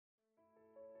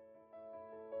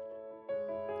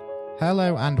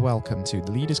Hello and welcome to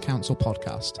the Leaders Council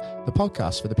podcast, the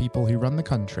podcast for the people who run the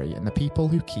country and the people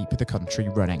who keep the country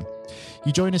running.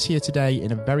 You join us here today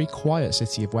in a very quiet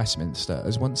city of Westminster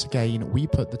as once again we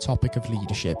put the topic of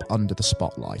leadership under the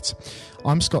spotlight.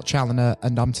 I'm Scott Challoner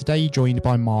and I'm today joined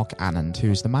by Mark Anand, who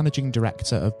is the Managing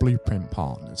Director of Blueprint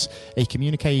Partners, a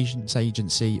communications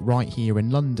agency right here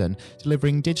in London,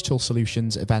 delivering digital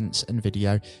solutions, events and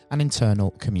video and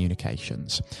internal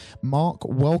communications. Mark,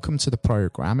 welcome to the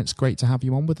programme. It's great to have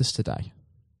you on with us today.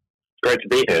 Great to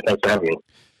be here. Thanks for having me.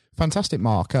 Fantastic,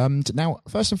 Mark. Now,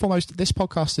 first and foremost, this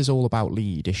podcast is all about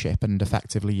leadership and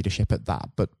effective leadership at that.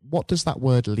 But what does that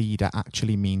word leader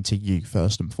actually mean to you,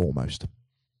 first and foremost?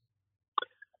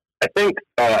 I think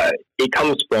it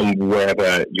comes from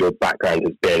wherever your background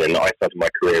has been. And I started my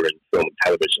career in film and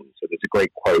television. So there's a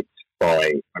great quote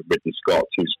by Ridley Scott,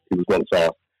 who was once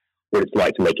asked what it's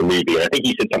like to make a movie. And I think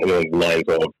he said something along the lines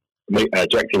of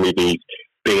directing movies,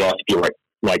 being asked if you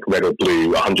like red or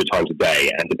blue 100 times a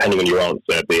day, and depending on your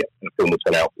answer, the film will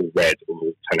turn out all red or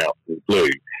will turn out all blue.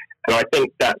 And I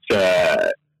think that's,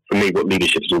 for me, what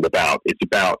leadership is all about. It's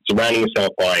about surrounding yourself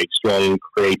by strong,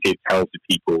 creative, talented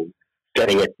people,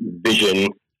 setting a vision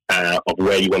of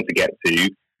where you want to get to,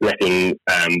 letting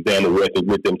them or working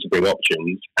with them to bring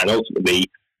options, and ultimately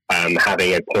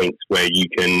having a point where you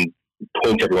can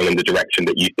point everyone in the direction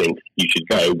that you think you should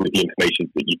go with the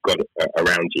information that you've got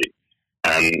around you.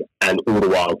 And all the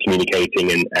while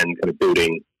communicating and kind of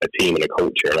building a team and a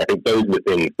culture. And I think those are the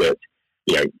things that,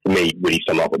 for me, really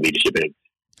sum up what leadership is.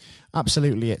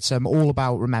 Absolutely. It's all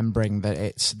about remembering that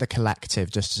it's the collective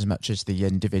just as much as the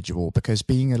individual, because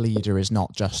being a leader is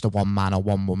not just a one-man or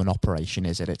one-woman operation,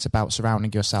 is it? It's about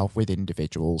surrounding yourself with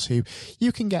individuals who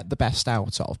you can get the best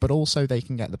out of, but also they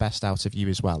can get the best out of you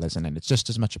as well, isn't it? It's just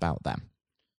as much about them.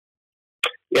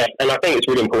 Yes, and I think it's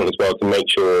really important as well to make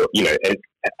sure,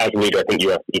 as a leader, I think you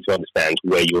need to understand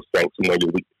where your strengths and where your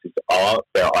weaknesses are.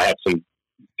 I have some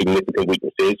significant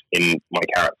weaknesses in my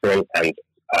character and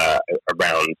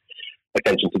around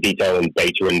attention to detail and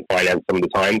data and finance some of the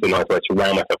times, and I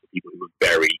surround myself with people who are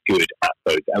very good at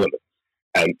those elements.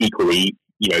 Equally,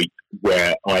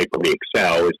 where I probably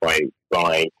excel is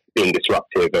by being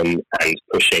disruptive and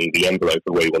pushing the envelope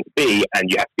of where you want to be, and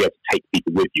you have to be able to take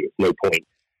people with you. It's no point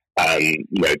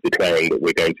declaring that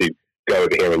we're going to go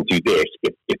over here and do this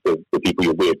if the people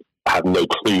you're with have no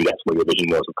clue that's what your vision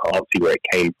was or can't see where it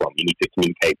came from. You need to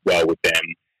communicate well with them,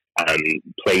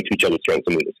 play to each other's strengths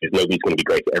and weaknesses. Nobody's going to be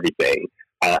great at everything.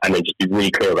 And then just be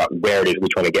really clear about where it is we're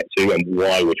trying to get to and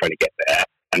why we're trying to get there.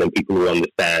 And then people will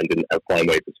understand and find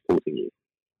ways of supporting you.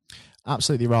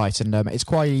 Absolutely right. And it's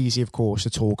quite easy, of course,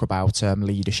 to talk about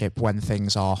leadership when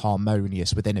things are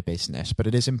harmonious within a business. But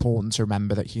it is important to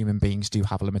remember that human beings do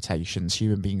have limitations.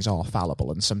 Human beings are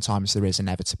fallible. And sometimes there is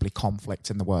inevitably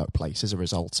conflict in the workplace as a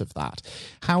result of that.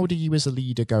 How do you as a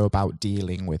leader go about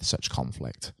dealing with such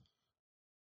conflict?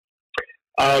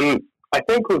 I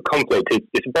think with conflict,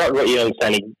 it's about really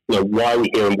understanding why we're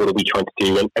here and what are we trying to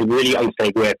do, and really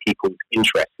understanding where people's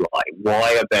interests lie.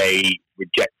 Why are they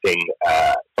rejecting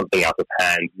something out of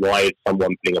hand? Why is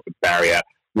someone putting up a barrier?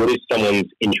 What is someone's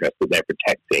interest that they're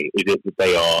protecting? Is it that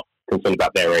they are concerned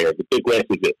about their area of the business?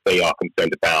 Is it they are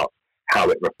concerned about how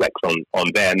it reflects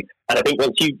on them? And I think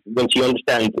once you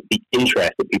understand the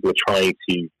interest that people are trying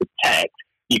to protect,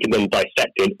 you can then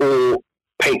dissect it or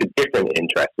paint a different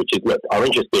interest, which is, look, our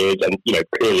interest is, and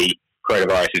clearly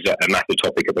coronavirus is a massive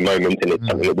topic at the moment, and it's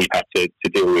something that we've had to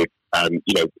deal with,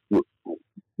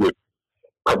 with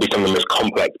probably some of the most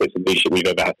complex bits of leadership we've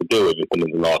ever had to deal with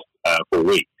within the last 4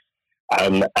 weeks.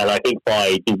 And I think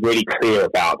by being really clear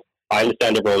about, I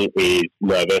understand everyone is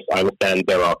nervous, I understand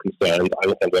there are concerns, I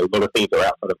understand there are a lot of things that are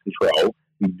outside of control,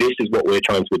 this is what we're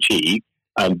trying to achieve,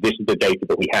 this is the data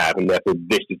that we have, and therefore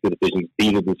these are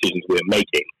the decisions we're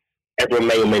making. Everyone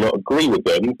may or may not agree with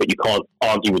them, but you can't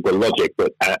argue with the logic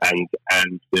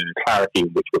and the clarity in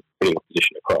which we're putting a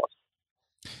position across.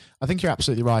 I think you're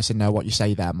absolutely right in what you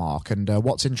say there, Mark. And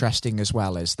what's interesting as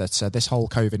well is that this whole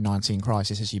COVID-19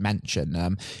 crisis, as you mentioned,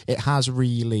 it has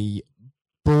really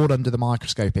brought under the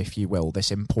microscope, if you will,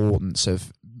 this importance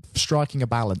of striking a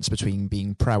balance between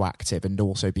being proactive and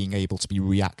also being able to be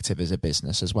reactive as a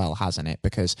business as well, hasn't it?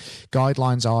 Because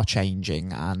guidelines are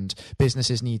changing and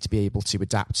businesses need to be able to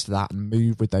adapt to that and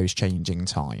move with those changing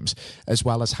times, as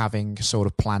well as having sort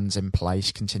of plans in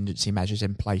place, contingency measures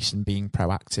in place and being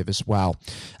proactive as well.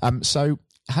 So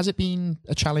has it been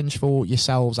a challenge for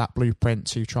yourselves at Blueprint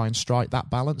to try and strike that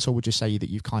balance, or would you say that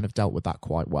you've kind of dealt with that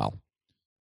quite well?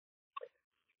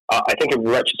 I think in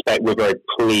retrospect, we're very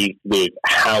pleased with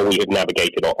how we have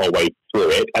navigated our way through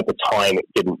it. At the time, it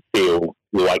didn't feel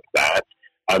like that.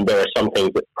 There are some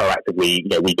things that proactively,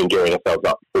 we've been gearing ourselves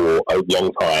up for a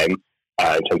long time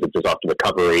in terms of disaster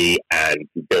recovery and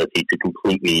the ability to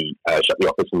completely shut the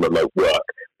office and remote work.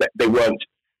 They weren't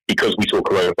because we saw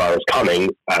coronavirus coming,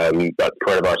 but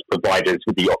coronavirus provided us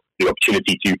with the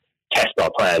opportunity to test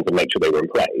our plans and make sure they were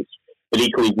in place. But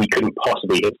equally, we couldn't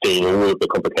possibly have seen all of the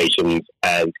complications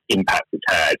and impact it's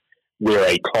had. We're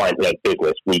a client-led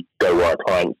business. We go where our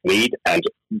clients lead, and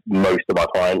most of our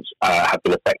clients have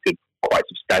been affected quite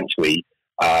substantially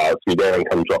through their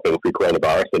income dropping through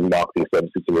coronavirus, and marketing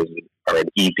services are an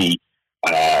easy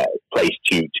place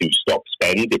to stop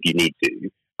spend if you need to.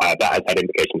 That has had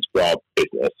implications for our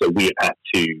business. So we have had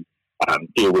to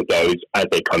deal with those as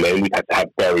they come in. We've had to have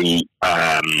very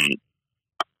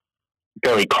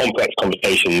complex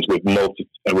conversations with lots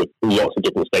of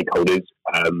different stakeholders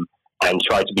and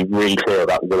try to be really clear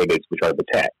about what it is we're trying to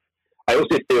protect. I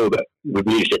also feel that with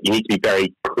leadership, you need to be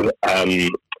very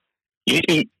you need to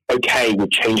be okay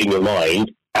with changing your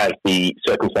mind as the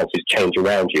circumstances change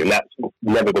around you, and that's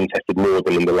never been tested more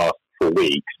than in the last 4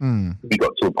 weeks. We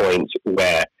got to a point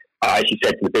where I actually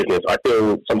said to the business, I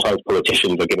feel sometimes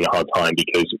politicians are given a hard time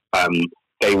because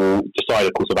they will decide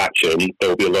a course of action. There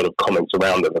will be a lot of comments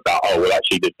around them about,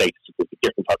 actually the data supports a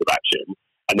different type of action.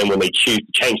 And then when they choose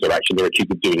to change their action, they're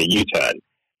accused of doing a U-turn.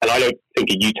 And I don't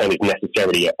think a U-turn is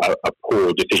necessarily a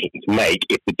poor decision to make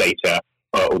if the data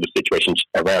or the situation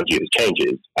around you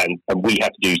changes. And we had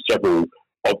to do several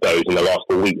of those in the last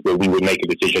 4 weeks where we would make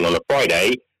a decision on a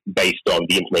Friday based on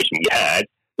the information we had.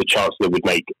 The Chancellor would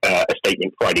make a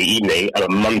statement Friday evening, and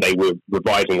on Monday we're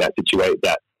revising that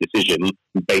decision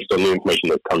based on the information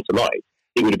that's come to light.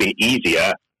 It would have been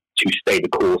easier to stay the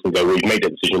course and go, we've made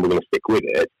that decision, we're going to stick with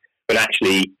it. But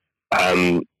actually,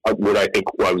 what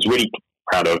I was really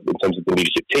proud of in terms of the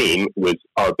leadership team was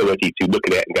our ability to look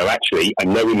at it and go, actually, I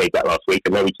know we made that last week,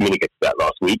 I know we communicated that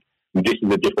last week, this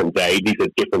is a different day, these are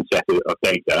different sets of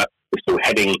data, we're still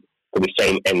heading for the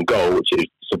same end goal, which is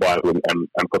survival and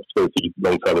profitability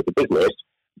long term of the business.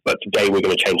 But today we're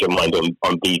going to change our mind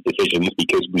on these decisions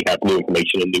because we have new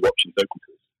information and new options open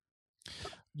to us.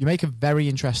 You make a very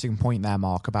interesting point there,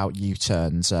 Mark, about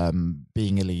U-turns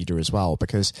being a leader as well,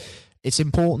 because it's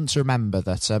important to remember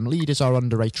that leaders are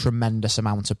under a tremendous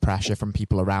amount of pressure from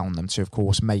people around them to, of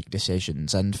course, make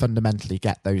decisions and fundamentally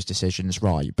get those decisions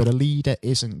right. But a leader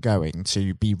isn't going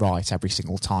to be right every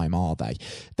single time, are they?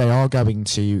 They are going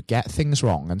to get things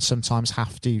wrong and sometimes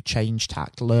have to change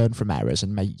tact, learn from errors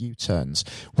and make U-turns.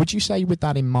 Would you say with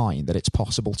that in mind that it's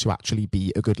possible to actually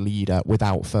be a good leader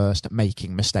without first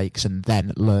making mistakes and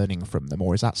then learning from them?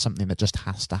 Or is that something that just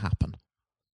has to happen?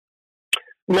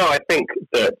 No, I think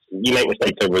that you make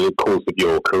mistakes over the course of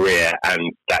your career,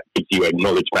 and that gives you a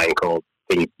knowledge bank of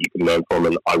things you can learn from,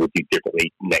 and I would do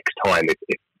differently next time if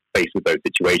faced with those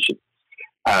situations.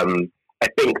 I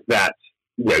think that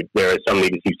there are some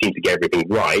leaders who seem to get everything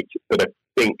right, but I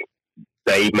think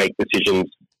they make decisions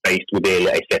based within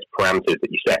a set of parameters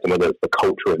that you set, and whether it's the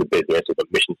culture of the business or the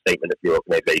mission statement of your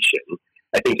organisation.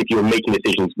 I think if you're making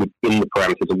decisions within the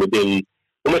parameters and within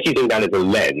almost using that as a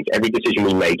lens, every decision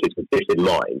we make is with this in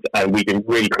mind. And we've been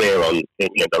really clear on,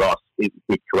 the last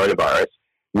with coronavirus,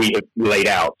 we have laid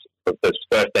out the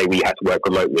first day we had to work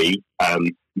remotely.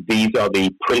 These are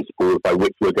the principles by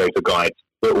which we're going to guide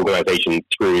the organisation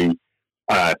through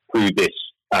this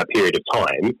period of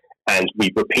time. And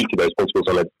we've repeated those principles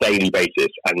on a daily basis.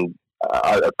 And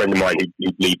a friend of mine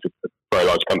who leads a very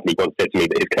large company once said to me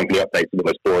that his company updates are the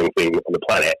most boring thing on the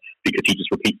planet because he just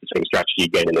repeats the same strategy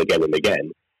again and again and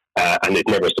again. And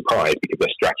it's never a surprise because their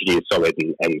strategy is solid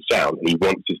and sound. And he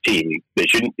wants his team, they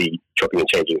shouldn't be chopping and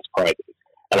changing surprises.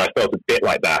 And I felt a bit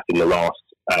like that in the last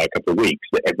couple of weeks,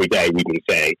 that every day we've been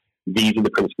saying, these are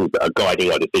the principles that are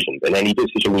guiding our decisions. And any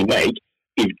decision we make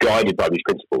is guided by these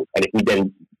principles. And if we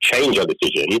then change our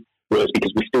decision, well, it's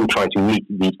because we're still trying to meet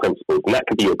these principles. And that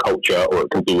can be a culture or it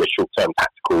can be a short-term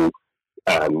tactical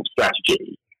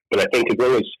strategy. But I think as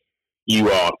long as you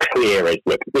are clear as,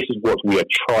 look, this is what we are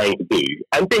trying to do.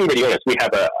 And being really honest, we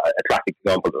have a classic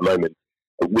example at the moment.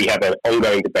 We have an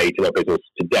ongoing debate in our business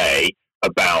today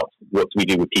about what do we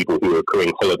do with people who are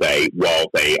accruing holiday while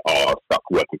they are stuck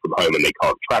working from home and they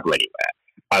can't travel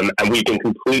anywhere. And we've been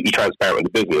completely transparent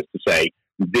with the business to say,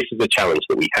 this is a challenge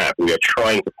that we have. We are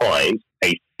trying to find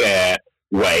a fair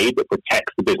way that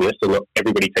protects the business so not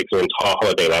everybody takes their entire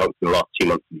holiday allowance in the last 2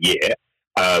 months of the year,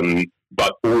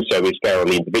 but also is fair on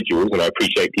the individuals. And I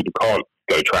appreciate people can't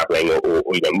go travelling or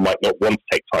might not want to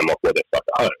take time off where they're stuck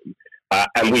at home.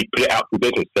 And we put it out to the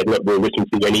business, said, look, we'll listen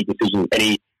to any decisions,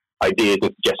 any ideas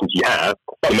and suggestions you have.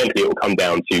 Fundamentally, it will come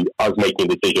down to us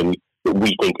making a decision that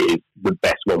we think is the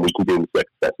best one we can do in the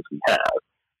circumstances we have.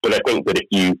 But I think that if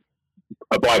you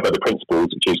abide by the principles,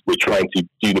 which is we're trying to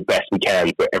do the best we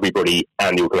can for everybody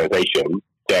and the organisation,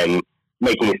 then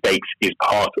making mistakes is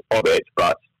part of it,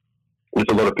 but there's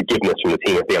a lot of forgiveness from the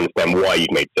team if they understand why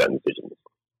you've made certain decisions.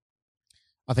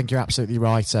 I think you're absolutely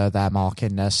right there, Mark,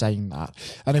 in saying that.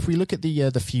 And if we look at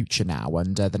the future now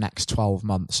and the next 12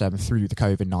 months through the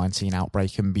COVID-19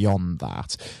 outbreak and beyond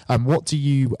that, what do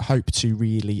you hope to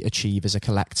really achieve as a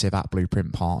collective at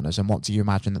Blueprint Partners, and what do you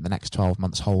imagine that the next 12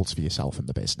 months holds for yourself and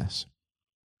the business?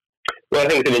 Well, I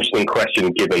think it's an interesting question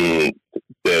given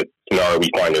the scenario we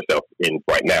find ourselves in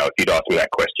right now. If you'd asked me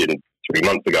that question 3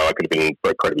 months ago, I could have been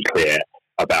incredibly clear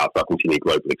about our continued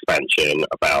global expansion,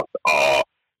 about our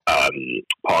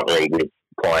partnering with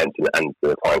clients and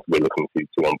the clients we're looking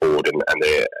to onboard, and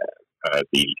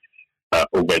the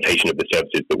augmentation of the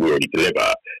services that we already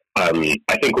deliver.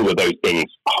 I think all of those things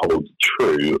hold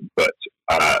true, but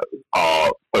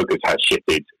our focus has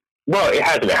shifted. Well, it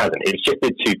has and it hasn't. It's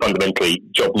shifted to fundamentally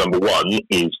job number one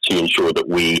is to ensure that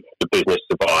the business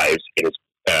survives in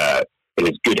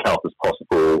as good health as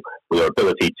possible, with our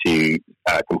ability to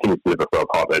continue to deliver for our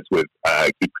partners, with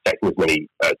keep protecting as many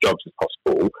jobs as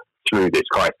possible through this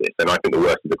crisis. And I think the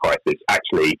worst of the crisis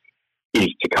actually is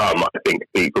to come. I think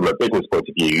from a business point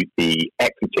of view, the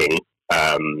exiting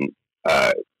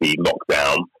the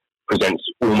lockdown presents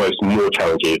almost more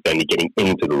challenges than getting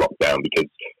into the lockdown, because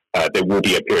there will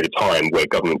be a period of time where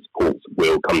government support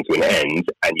will come to an end,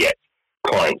 and yet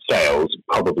client sales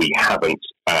probably haven't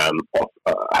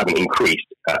increased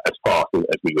as fast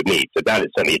as we would need. So that is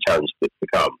certainly a challenge that's to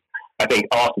come. I think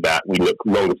after that, we look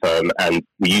longer term, and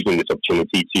we're using this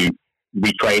opportunity to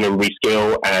retrain and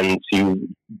reskill and to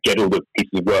get all the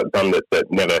pieces of work done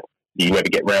that you never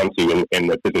get round to in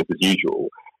the business as usual.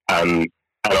 And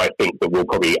I think that we'll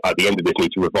probably, at the end of this,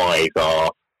 need to revise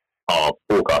our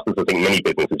forecast, as I think many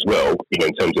businesses will,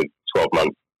 in terms of 12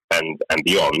 months and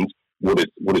beyond. What is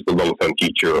the long-term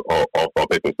future of our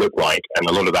business look like? And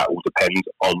a lot of that will depend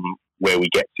on where we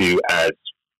get to as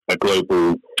a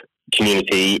global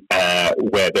community,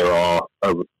 where there are,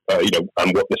 and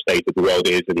what the state of the world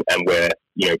is, and where,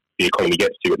 the economy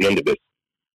gets to at the end of this.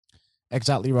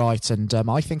 Exactly right, and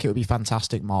I think it would be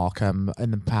fantastic, Mark,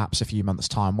 in perhaps a few months'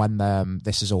 time, when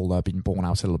this has all been borne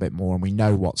out a little bit more and we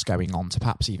know what's going on, to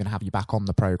perhaps even have you back on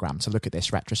the programme to look at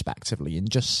this retrospectively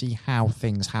and just see how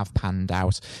things have panned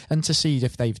out, and to see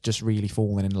if they've just really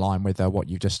fallen in line with what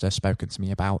you've just spoken to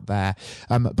me about there.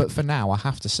 But for now, I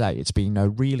have to say it's been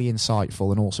really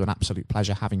insightful and also an absolute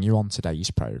pleasure having you on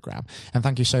today's programme. And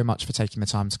thank you so much for taking the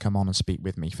time to come on and speak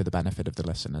with me for the benefit of the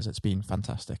listeners. It's been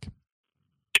fantastic.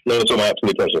 No, it's my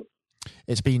absolute pleasure.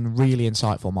 It's been really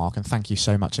insightful, Mark, and thank you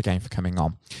so much again for coming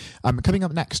on. Coming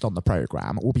up next on the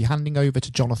programme, we'll be handing over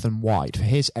to Jonathan White for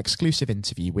his exclusive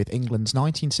interview with England's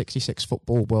 1966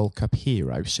 Football World Cup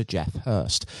hero, Sir Geoff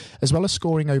Hurst. As well as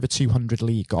scoring over 200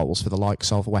 league goals for the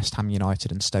likes of West Ham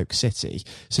United and Stoke City,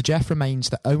 Sir Geoff remains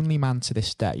the only man to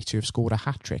this day to have scored a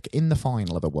hat-trick in the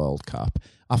final of a World Cup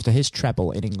after his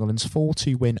treble in England's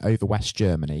 4-2 win over West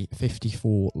Germany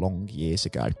 54 long years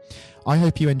ago. I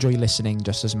hope you enjoy listening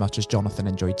just as much as Jonathan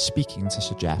enjoyed speaking to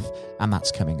Sir Geoff, and that's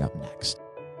coming up next.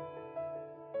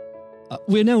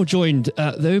 We're now joined,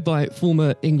 though, by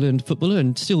former England footballer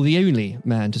and still the only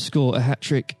man to score a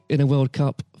hat-trick in a World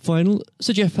Cup final,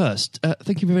 Sir Geoff Hurst.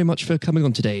 Thank you very much for coming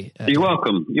on today. You're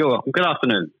welcome. You're welcome. Good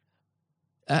afternoon.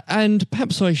 And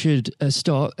perhaps I should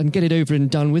start and get it over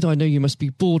and done with. I know you must be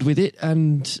bored with it,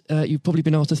 and you've probably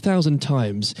been asked 1,000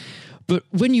 times. But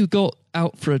when you got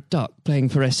out for a duck playing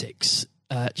for Essex,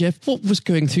 Geoff, what was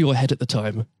going through your head at the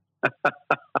time?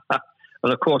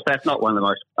 Well, of course, that's not one of the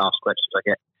most asked questions I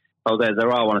get. Oh,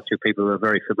 there are one or two people who are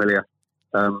very familiar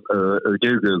who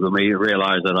do Google me,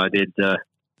 realise that I did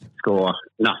score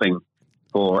nothing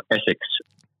for Essex.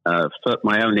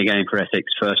 My only game for Essex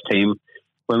first team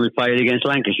when we played against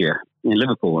Lancashire in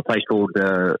Liverpool, a place called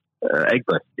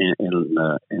Egbert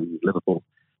in Liverpool,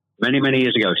 many, many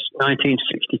years ago,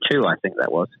 1962, I think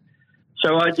that was.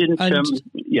 So I didn't, I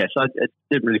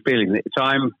didn't really feel it at the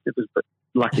time. It was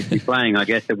lucky to be playing, I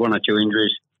guess. There were one or two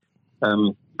injuries.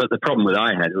 But the problem that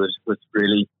I had was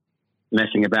really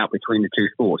messing about between the two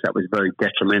sports. That was very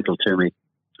detrimental to me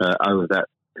over that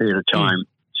period of time,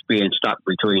 being stuck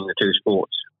between the two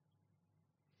sports.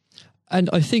 And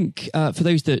I think for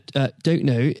those that don't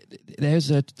know, there's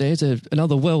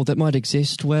another world that might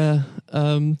exist where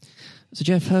Sir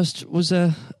Geoff Hurst was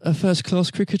a first-class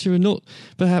cricketer and not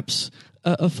perhaps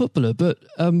a footballer. But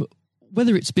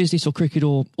whether it's business or cricket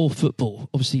or football,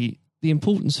 obviously the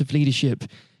importance of leadership,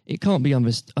 it can't be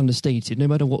understated, no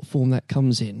matter what form that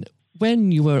comes in.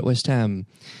 When you were at West Ham,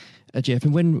 Geoff,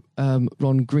 and when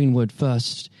Ron Greenwood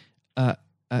first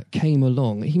came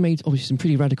along, he made obviously some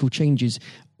pretty radical changes.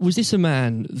 Was this a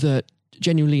man that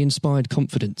genuinely inspired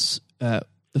confidence the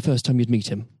first time you'd meet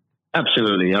him?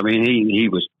 Absolutely. I mean, he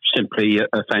was simply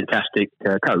a fantastic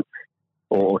coach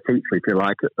or teacher, if you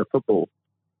like, of football.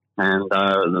 And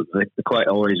the quite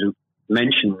always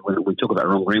mentioned when we talk about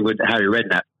Ron Greenwood, Harry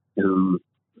Redknapp, who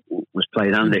was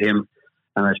played under him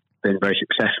and has been very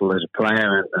successful as a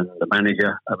player and the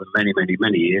manager over many, many,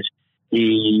 many years.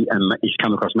 He's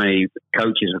come across many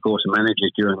coaches, of course, and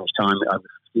managers during his time over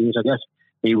years, I guess.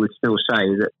 He would still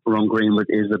say that Ron Greenwood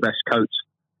is the best coach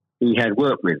he'd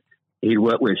worked with.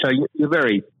 So you're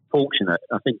very fortunate.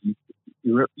 I think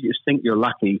you think you're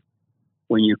lucky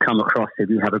when you come across, if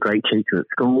you have a great teacher at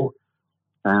school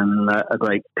and a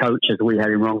great coach as we had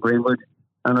in Ron Greenwood,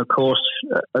 and of course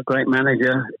a great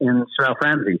manager in Sir Alf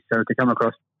Ramsey. So to come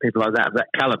across people like that of that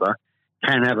calibre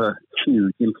can have a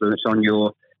huge influence on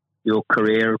your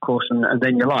career, of course, and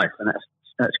then your life, and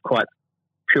that's quite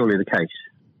purely the case.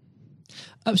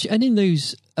 Absolutely. And in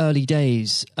those early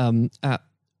days at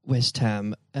West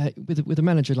Ham, with a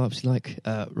manager like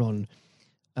Ron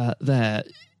there,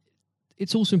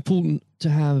 it's also important to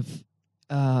have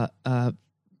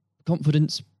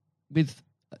confidence with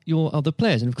your other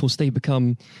players, and of course they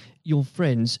become your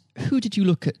friends. Who did you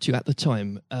look at the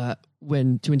time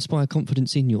when to inspire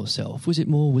confidence in yourself? Was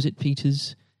it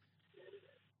Peters?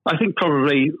 I think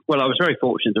probably. Well, I was very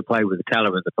fortunate to play with the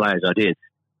calibre of the players I did.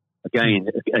 Again,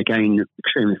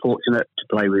 extremely fortunate to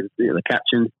play with the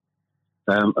captain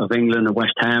of England and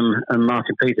West Ham and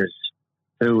Martin Peters,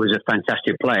 who was a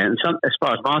fantastic player. And as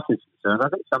far as Martin's concerned, I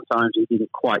think sometimes he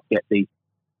didn't quite get the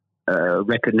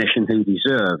recognition he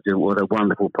deserved and what a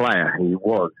wonderful player he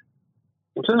was.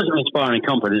 In terms of inspiring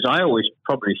confidence, I always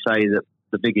probably say that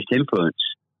the biggest influence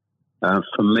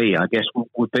for me, I guess,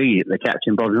 would be the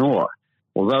captain, Bob Noor.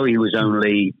 Although he was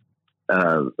only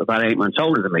about 8 months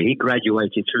older than me, he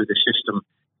graduated through the system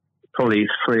probably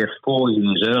 3 or 4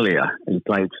 years earlier. He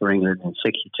played for England in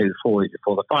 62, 4 years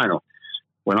before the final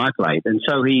when I played. And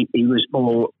so he was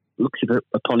more, looked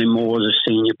upon him more as a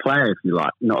senior player, if you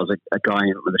like, not as a guy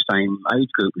with the same age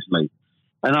group as me.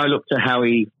 And I looked at how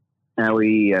he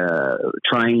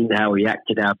trained, how he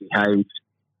acted, how he behaved,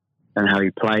 and how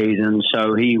he played. And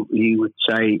so he would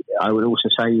say, I would also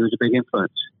say he was a big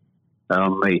influence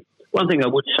on me. One thing I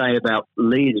would say about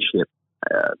leadership,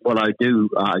 what I do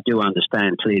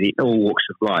understand clearly in all walks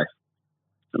of life,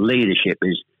 leadership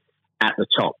is at the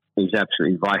top, is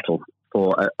absolutely vital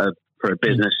for a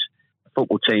business, a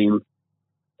football team,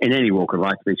 in any walk of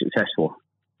life to be successful.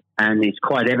 And it's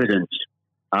quite evident.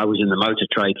 I was in the motor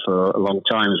trade for a long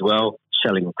time as well,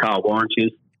 selling car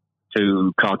warranties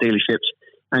to car dealerships.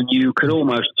 And you could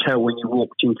almost tell when you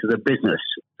walked into the business,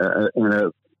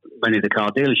 many of the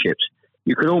car dealerships,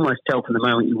 you could almost tell from the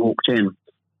moment you walked in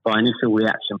by initial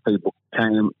reaction, people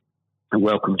came and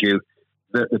welcomed you,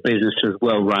 that the business was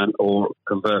well run or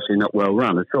conversely not well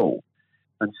run at all.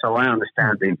 And so I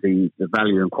understand the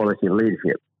value and quality of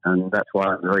leadership. And that's why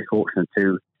I'm very fortunate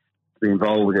to be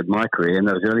involved in my career in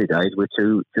those early days with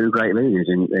two great leaders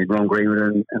in Ron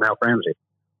Greenwood and Alf Ramsey.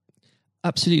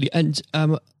 Absolutely. And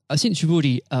since you've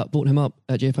already brought him up,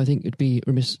 Jeff, I think it'd be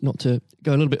remiss not to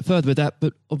go a little bit further with that.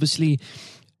 But obviously,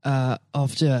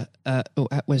 after at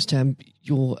West Ham,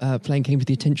 your playing came to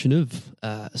the attention of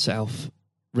Sir Alf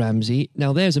Ramsey.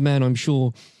 Now, there's a man I'm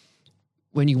sure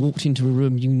when you walked into a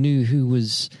room, you knew who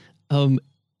was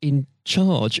in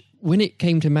charge. When it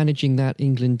came to managing that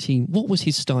England team, what was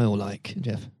his style like,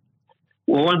 Jeff?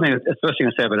 Well, the first thing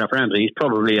I say about Alf Ramsey, he's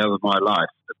probably over my life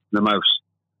the most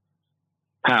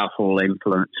powerful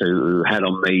influence who had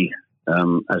on me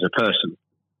as a person.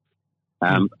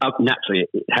 Naturally,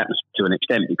 it happens to an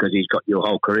extent because he's got your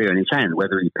whole career in his hand.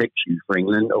 Whether he picks you for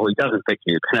England or he doesn't pick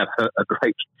you, it can have a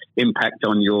great impact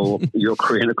on your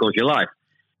career and, of course, your life.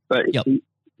 But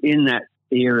in that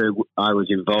era I was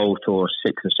involved for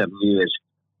 6 or 7 years,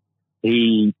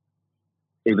 it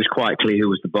was quite clear who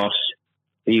was the boss.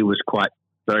 He was quite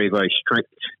very, very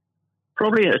strict.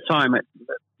 Probably at a time,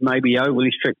 maybe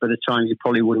overly strict, but at a time you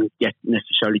probably wouldn't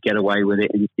necessarily get away with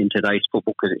it in today's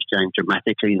football because it's changed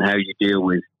dramatically in how you deal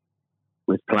with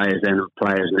players then and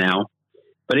players now.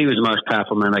 But he was the most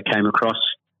powerful man I came across,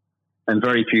 and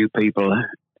very few people.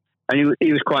 And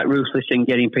he was quite ruthless in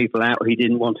getting people out who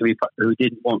didn't want to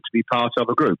be part of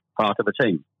a group, part of a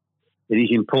team. It is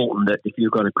important that if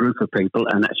you've got a group of people,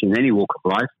 and that's in any walk of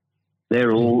life,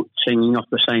 they're all singing off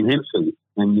the same hymn sheet,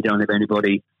 and you don't have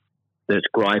anybody that's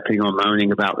griping or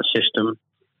moaning about the system.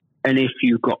 And if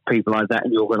you've got people like that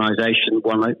in your organisation,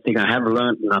 one thing I have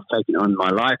learned, and I've taken it on in my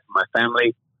life, my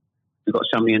family, you've got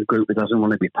somebody in the group that doesn't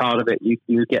want to be part of it,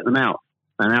 you get them out.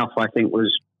 And Alf, I think,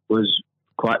 was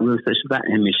quite ruthless with that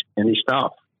in his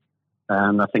staff.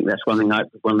 And I think that's one of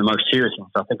the most serious things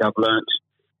I think I've learnt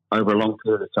over a long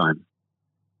period of time.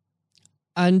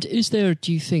 And is there,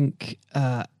 do you think,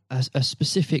 a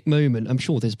specific moment? I'm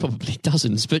sure there's probably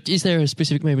dozens, but is there a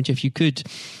specific moment, Jeff, you could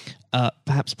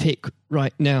perhaps pick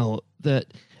right now that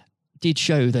did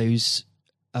show those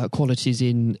qualities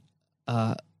in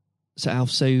Sir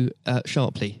Alf so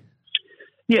sharply?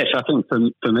 Yes, I think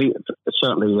for me,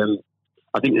 certainly,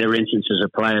 I think there are instances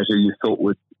of players who you thought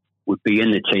would be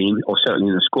in the team or certainly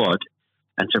in the squad,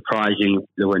 and surprising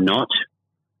they were not.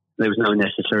 There was no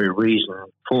necessary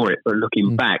reason for it, but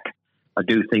looking back, I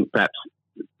do think perhaps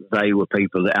they were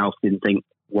people that Alf didn't think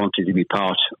wanted to be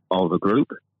part of a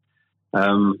group.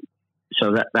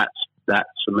 So that's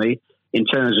for me. In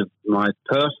terms of my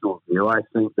personal view, I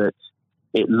think that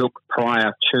it looked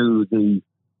prior to the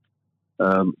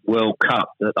World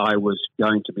Cup that I was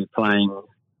going to be playing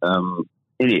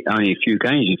in it. Only a few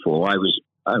games before I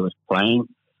was playing,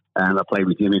 and I played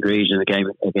with Jimmy Greaves in a game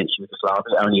against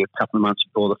Yugoslavia only a couple of months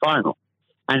before the final.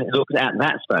 And it looked at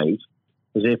that stage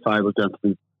as if I was going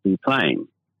to be playing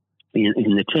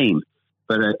in the team.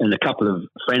 But in a couple of more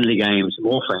friendly games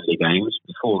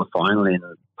before the final in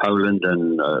Poland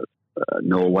and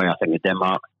Norway, I think, and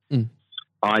Denmark,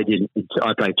 I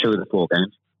played 2 of the 4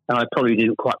 games, and I probably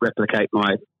didn't quite replicate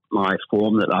my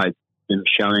form that I'd been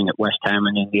showing at West Ham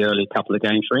and in the early couple of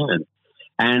games for England.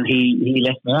 And he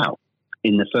left me out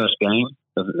in the first game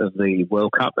of the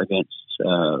World Cup against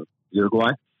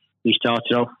Uruguay. He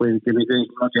started off with Jimmy Greaves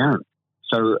and Roger Hunt.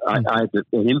 So I had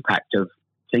an impact of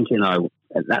thinking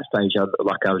at that stage I looked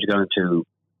like I was going to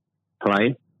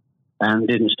play, and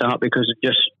didn't start because of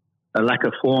just a lack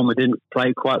of form. I didn't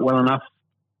play quite well enough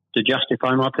to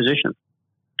justify my position.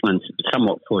 And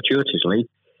somewhat fortuitously,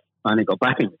 I only got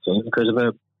back in the team because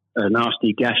of a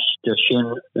nasty gash to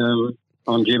shin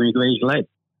on Jimmy Greaves' leg.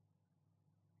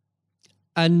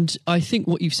 And I think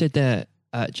what you've said there,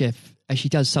 Jeff, actually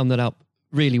does sum that up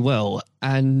really well.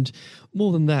 And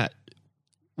more than that,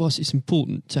 whilst it's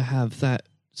important to have that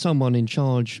someone in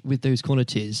charge with those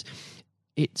qualities,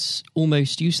 it's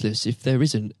almost useless if there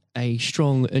isn't a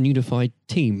strong and unified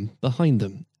team behind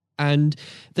them. And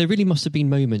there really must have been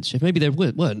moments, maybe there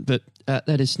weren't, but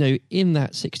let us know, in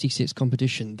that 66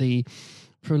 competition, the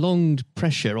prolonged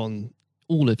pressure on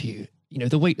all of you,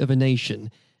 the weight of a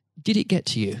nation, did it get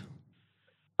to you?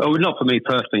 Oh, not for me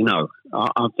personally, no.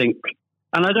 I think,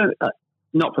 and I don't,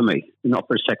 not for me, not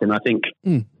for a second. I think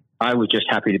I was just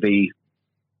happy to be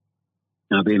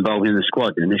involved in the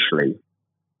squad initially.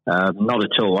 Not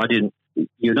at all.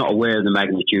 You're not aware of the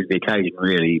magnitude of the occasion,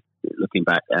 really, looking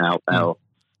back out.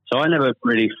 So I never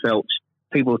really felt,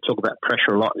 people talk about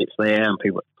pressure a lot and it's there, and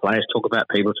players talk about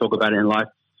it in life.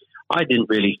 I didn't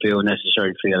really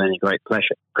necessarily feel any great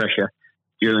pressure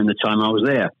during the time I was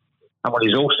there. And what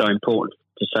is also important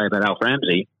to say about Alf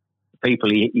Ramsey, the people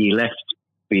he left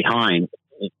behind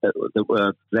that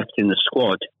were left in the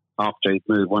squad after he'd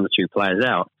moved 1 or 2 players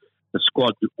out, the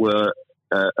squad were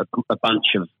a bunch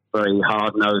of very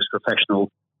hard-nosed,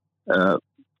 professional,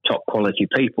 top-quality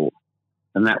people.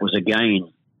 And that was,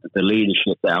 again, the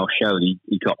leadership that Al showed.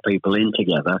 He got people in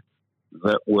together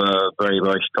that were very,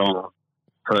 very strong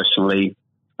personally.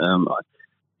 And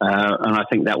I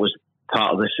think that was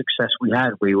part of the success we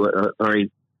had. We were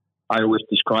I always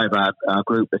describe our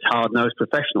group as hard-nosed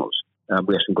professionals.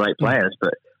 We have some great players,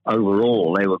 but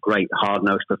overall they were great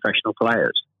hard-nosed professional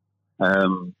players.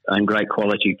 And great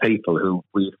quality people who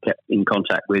we've kept in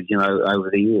contact with,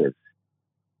 over the years.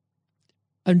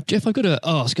 And Jeff, I've got to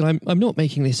ask, and I'm not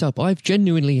making this up, I've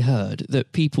genuinely heard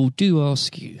that people do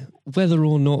ask you whether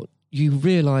or not you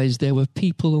realise there were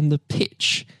people on the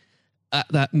pitch at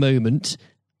that moment.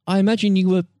 I imagine you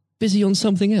were busy on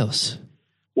something else.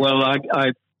 Well, I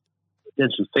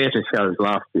did some theatre shows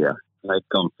last year. They've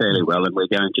gone fairly well, and we're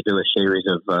going to do a series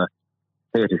of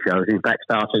theatre shows, in fact,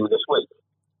 starting this week,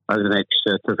 over the next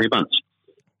 2 or 3 months.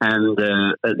 And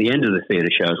at the end of the theatre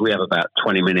shows, we have about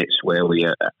 20 minutes where we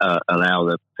allow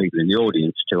the people in the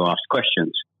audience to ask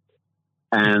questions.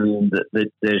 And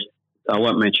I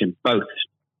won't mention both.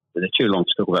 They're too long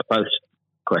to talk about both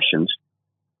questions.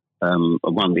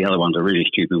 The other one's a really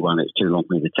stupid one. It's too long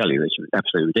for me to tell you. It's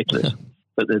absolutely ridiculous.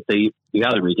 But the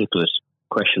other ridiculous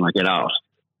question I get asked,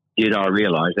 did I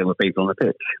realise there were people on the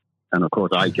pitch? And, of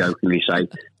course, I jokingly say,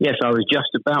 yes, I was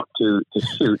just about to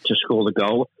shoot to score the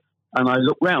goal. And I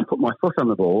looked round, put my foot on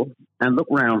the ball, and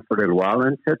looked round for a little while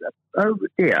and said, oh,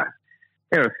 dear,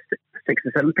 there are 6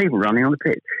 or 7 people running on the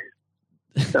pitch.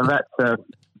 So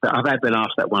I've been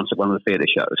asked that once at one of the theatre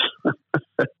shows.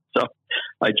 So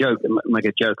I make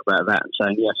a joke about that and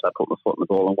saying, yes, I put my foot on the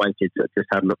ball and waited to just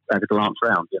have a glance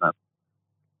round,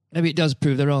 Maybe it does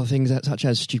prove there are things such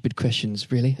as stupid questions,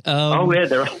 really. Yeah,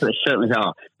 there certainly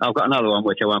are. I've got another one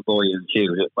which I won't bore you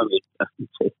into.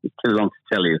 It's too long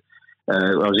to tell you.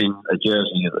 I was in a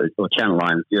Jersey, or Channel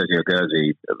Line, Jersey or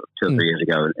Guernsey, 2 or 3 years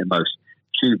ago, and most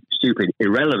stupid,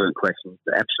 irrelevant questions,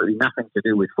 absolutely nothing to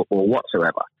do with football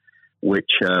whatsoever, which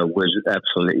was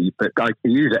absolutely, but I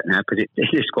can use that now because it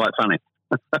is quite funny.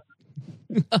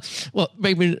 Well,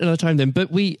 maybe another time then,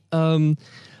 but we... you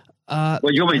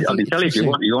want me? I can tell you if you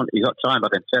want. You got time? I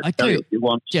can tell you if you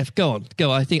want. Jeff, go on.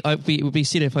 Go. I think it would be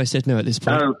silly if I said no at this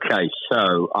point. Okay,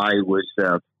 so I was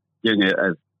doing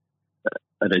at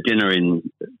a dinner in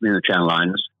the Channel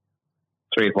Lines,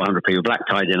 300 or 400 people, black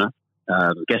tie dinner,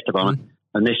 guest of honour.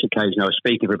 On this occasion, I was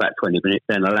speaking for about 20 minutes,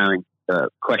 then allowing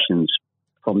questions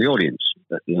from the audience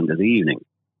at the end of the evening.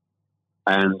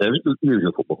 And there was the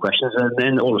usual football questions, and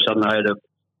then all of a sudden I had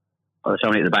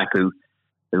somebody at the back who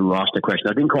asked a question.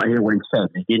 I didn't quite hear what he said.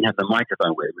 He didn't have the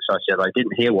microphone with him, so I said, I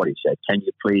didn't hear what he said. Can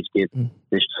you please give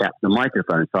this chap the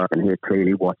microphone so I can hear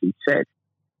clearly what he said?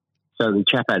 So the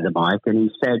chap had the mic, and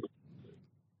he said,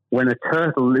 when a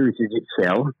turtle loses its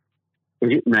shell,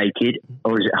 is it naked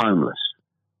or is it homeless?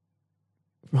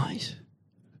 Right.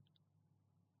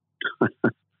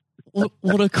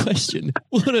 What a question.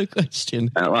 What a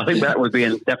question. I think that would be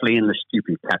definitely in the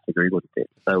stupid category, wouldn't it?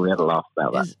 So we had a laugh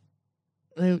about that.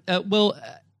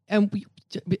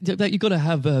 You've got to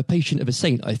have a patient of a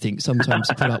saint, I think, sometimes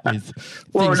to put up with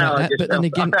things like that. But then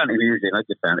again, I found it amusing. I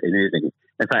just found it amusing.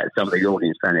 In fact, some of the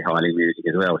audience found it highly amusing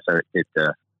as well. So it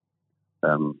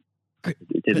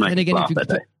did make me laugh that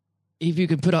day. If you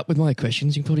can put up with my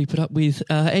questions, you can probably put up with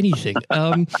anything.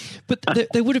 But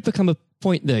there would have become a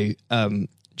point, though,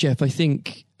 Jeff, I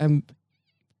think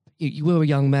you were a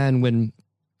young man when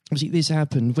obviously this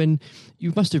happened, when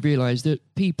you must have realised that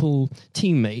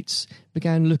teammates,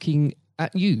 began looking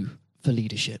at you for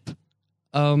leadership.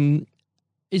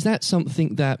 Is that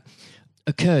something that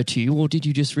occurred to you, or did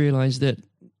you just realise that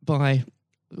by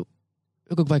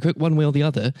one way or the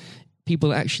other,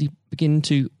 people actually begin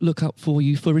to look up for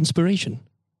you for inspiration?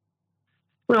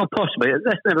 Well, possibly.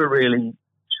 That's never really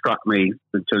struck me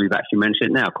until you've actually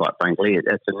mentioned it now, quite frankly.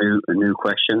 It's a new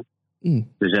question.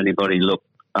 Does anybody look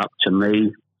up to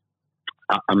me?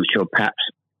 I'm sure perhaps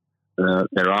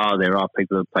there are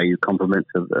people who pay you compliments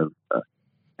of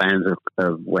fans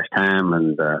of West Ham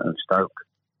and Stoke,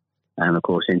 and of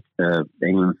course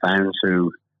England fans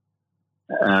who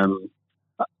I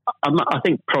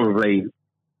think probably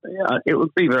it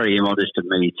would be very immodest of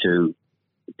me to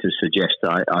suggest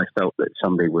that I felt that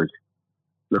somebody was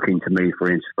looking to me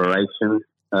for inspiration.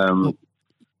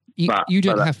 You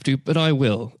don't have to, but I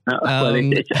will.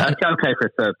 It's okay for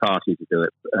a third party to do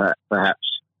it. Perhaps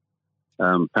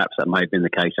that may have been the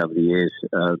case over the years.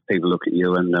 People look at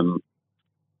you and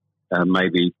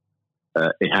maybe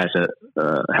it has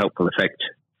a helpful effect.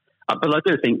 But I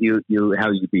do think you how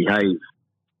you behave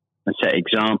and set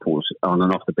examples on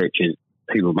and off the pitches,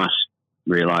 people must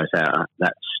realise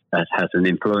that has an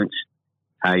influence.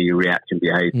 How you react and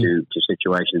behave to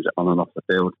situations on and off the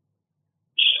field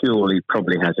surely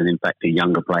probably has an impact to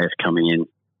younger players coming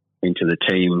into the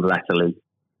team latterly.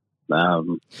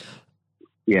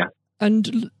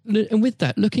 And with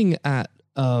that, looking at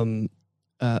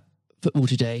football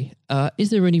today, is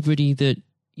there anybody that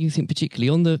you think particularly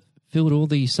on the field or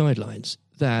the sidelines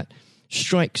that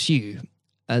strikes you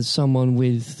as someone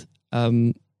with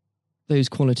those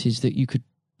qualities that you could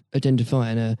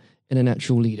identify in a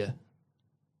natural leader?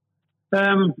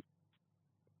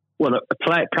 Well,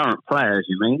 current players,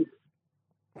 you mean?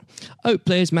 Oh,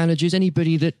 players, managers,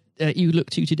 anybody that you look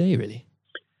to today, really?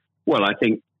 Well, I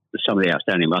think some of the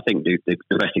outstanding. I think the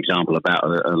best example about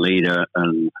a leader at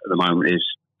the moment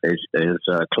is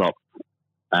Klopp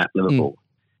at Liverpool.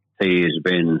 He has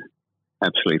been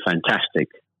absolutely fantastic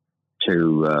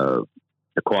to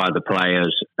acquire the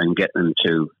players and get them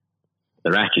to.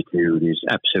 Their attitude is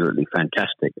absolutely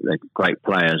fantastic. They're great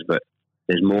players, but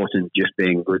there's more than just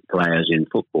being good players in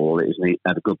football. It is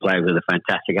have a good player with a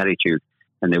fantastic attitude,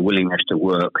 and their willingness to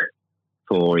work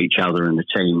for each other and the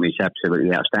team is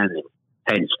absolutely outstanding.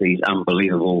 Hence these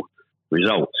unbelievable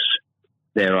results.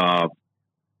 There are,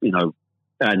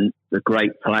 and the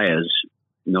great players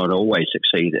not always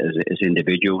succeed as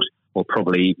individuals, or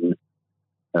probably even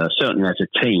certainly as a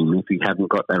team if you haven't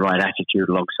got the right attitude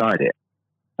alongside it.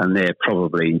 And they're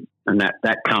probably, and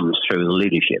that comes through the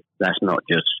leadership. That's not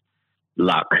just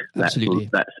luck. That's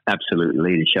absolutely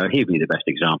leadership. He'd be the best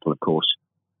example, of course,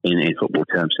 in football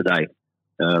terms today.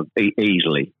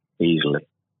 Easily.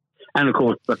 And of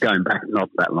course, but going back not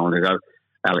that long ago,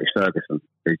 Alex Ferguson,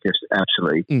 who's just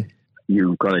absolutely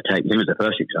you've got to take him as the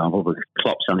first example, because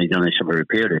Klopp's only done this over a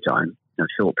period of time, a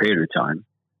short period of time.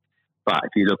 But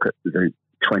if you look at the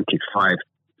 26,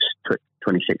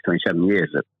 27 years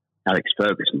that Alex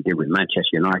Ferguson did with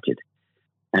Manchester United,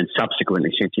 and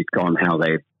subsequently since he's gone, how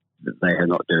they are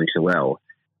not doing so well.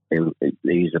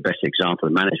 He's the best example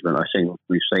of management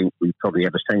we've probably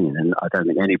ever seen, and I don't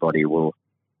think anybody will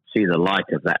see the like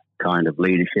of that kind of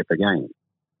leadership again.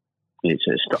 It's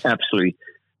absolutely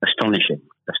astonishing.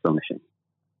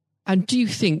 And do you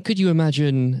think, could you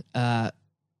imagine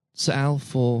Sir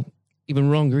Alf or even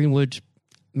Ron Greenwood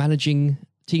managing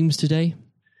teams today?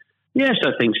 Yes,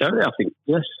 I think so. I think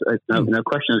yes, no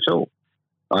question at all.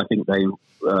 I think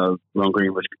Ron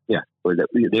Greenwood. Yeah,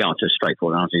 the answer,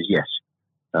 straightforward answer is yes.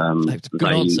 Good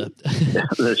answer.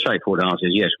 The straightforward answer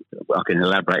is yes. I can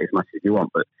elaborate as much as you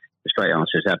want, but the straight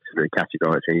answer is absolutely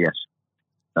categorically yes.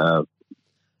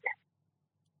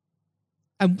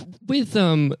 And with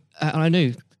and I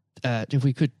know if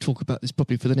we could talk about this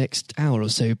probably for the next hour or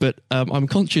so, but I'm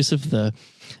conscious of the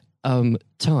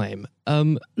time.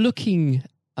 Looking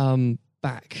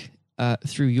back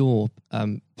through your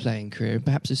playing career,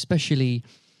 perhaps especially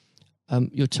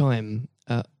your time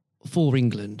for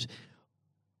England,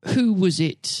 who was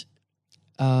it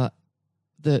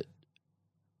that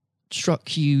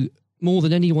struck you more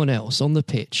than anyone else on the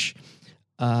pitch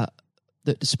that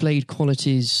displayed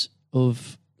qualities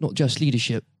of not just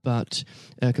leadership but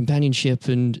companionship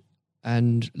and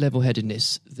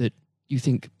level-headedness that you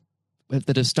think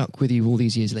that have stuck with you all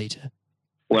these years later?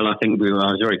 Well, I think I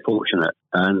was very fortunate,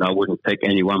 and I wouldn't pick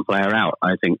any one player out.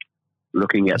 I think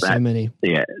looking at that,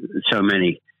 so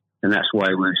many, and that's why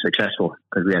we were successful,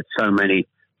 because we had so many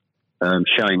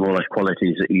showing all those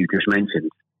qualities that you just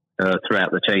mentioned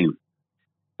throughout the team.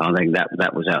 I think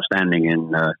that was outstanding,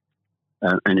 and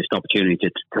it's an opportunity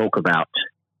to talk about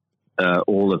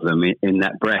all of them in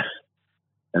that breath.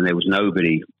 And there was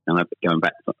nobody. And going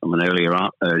back from an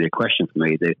earlier question for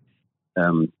me,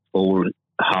 all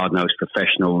hard-nosed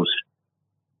professionals,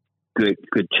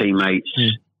 good teammates,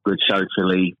 good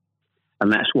socially,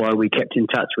 and that's why we kept in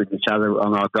touch with each other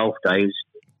on our golf days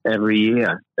every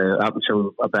year up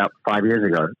until about 5 years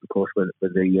ago. Of course, with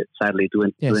the sadly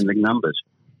dwindling numbers,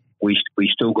 we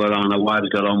still got on. Our wives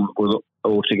got on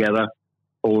all together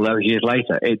all those years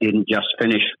later. It didn't just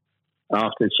finish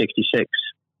after '66.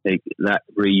 That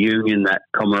reunion, that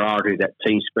camaraderie, that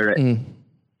team spirit,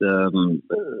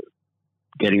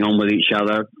 getting on with each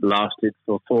other lasted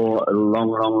for a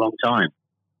long time.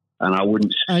 And I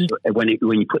wouldn't, when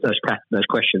you put those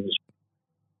questions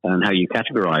and how you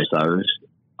categorise those,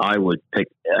 I would pick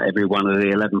every one of the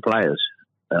 11 players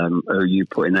who you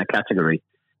put in that category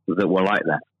that were like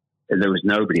that. There was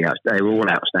nobody else. They were all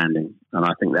outstanding. And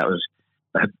I think that was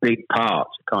a big part.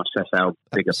 I can't stress how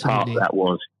big a part that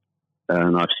was.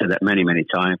 And I've said that many, many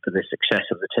times, for the success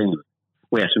of the team.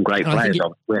 We have some great players.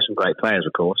 We have some great players,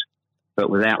 of course. But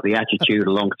without the attitude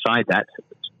alongside that,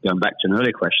 going back to an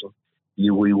earlier question,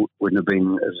 we wouldn't have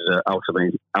been as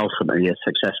ultimately as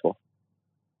successful.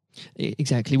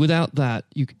 Exactly. Without that,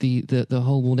 the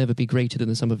whole will never be greater than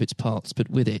the sum of its parts. But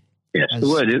with it, yes, the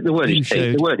word is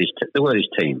team. The word is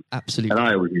team. Absolutely. And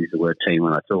I always use the word team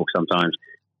when I talk. Sometimes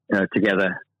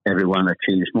together, everyone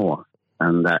achieves more,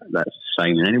 and that's the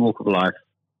same in any walk of life.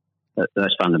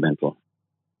 That's fundamental.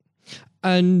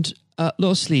 And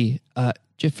lastly,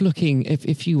 Jeff, looking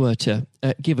if you were to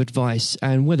give advice,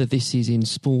 and whether this is in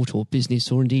sport or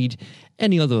business or indeed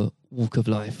any other walk of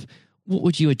life, what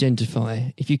would you identify,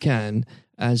 if you can,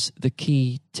 as the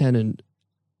key tenet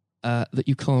that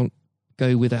you can't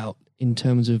go without in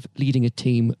terms of leading a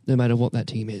team, no matter what that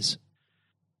team is?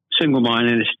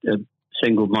 Single-mindedness,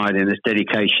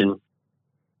 dedication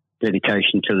to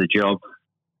the job,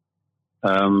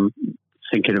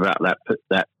 thinking about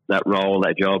that role,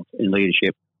 that job in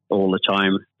leadership all the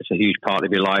time. It's a huge part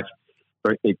of your life.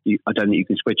 I don't think you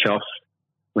can switch off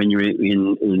when you're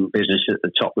in business at the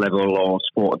top level or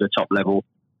sport at the top level.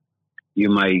 You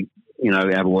may, have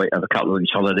a couple of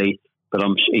weeks holiday, but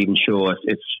I'm even sure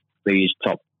if these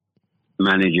top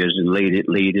managers and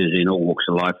leaders in all walks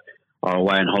of life are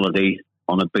away on holiday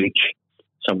on a beach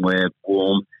somewhere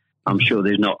warm, I'm sure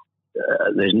they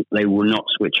will not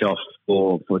switch off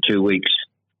for 2 weeks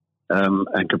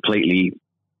and completely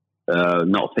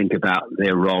not think about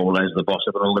their role as the boss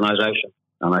of an organisation.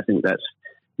 And I think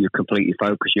you're completely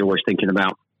focused. You're always thinking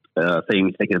about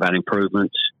things, thinking about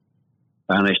improvements,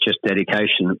 and it's just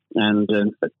dedication and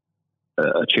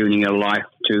tuning your life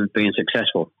to being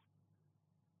successful.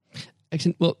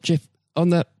 Excellent. Well, Jeff, on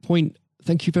that point,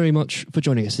 thank you very much for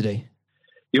joining us today.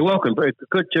 You're welcome. Very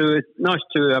good nice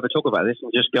to have a talk about this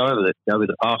and just go over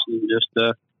the past and just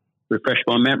refresh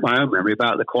my own memory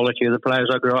about the quality of the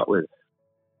players I grew up with.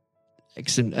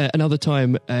 Excellent. Another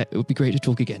time, it would be great to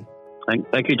talk again.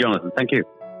 Thank you, Jonathan. Thank you.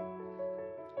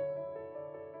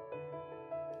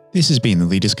 This has been the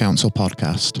Leaders Council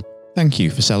podcast. Thank you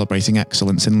for celebrating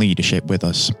excellence in leadership with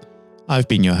us. I've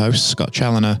been your host, Scott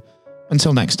Challoner.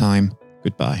 Until next time,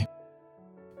 goodbye.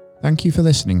 Thank you for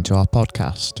listening to our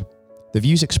podcast. The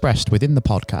views expressed within the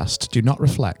podcast do not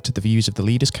reflect the views of the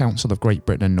Leaders Council of Great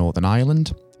Britain and Northern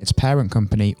Ireland, its parent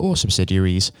company or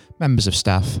subsidiaries, members of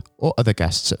staff, or other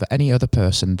guests of any other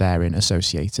person therein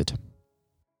associated.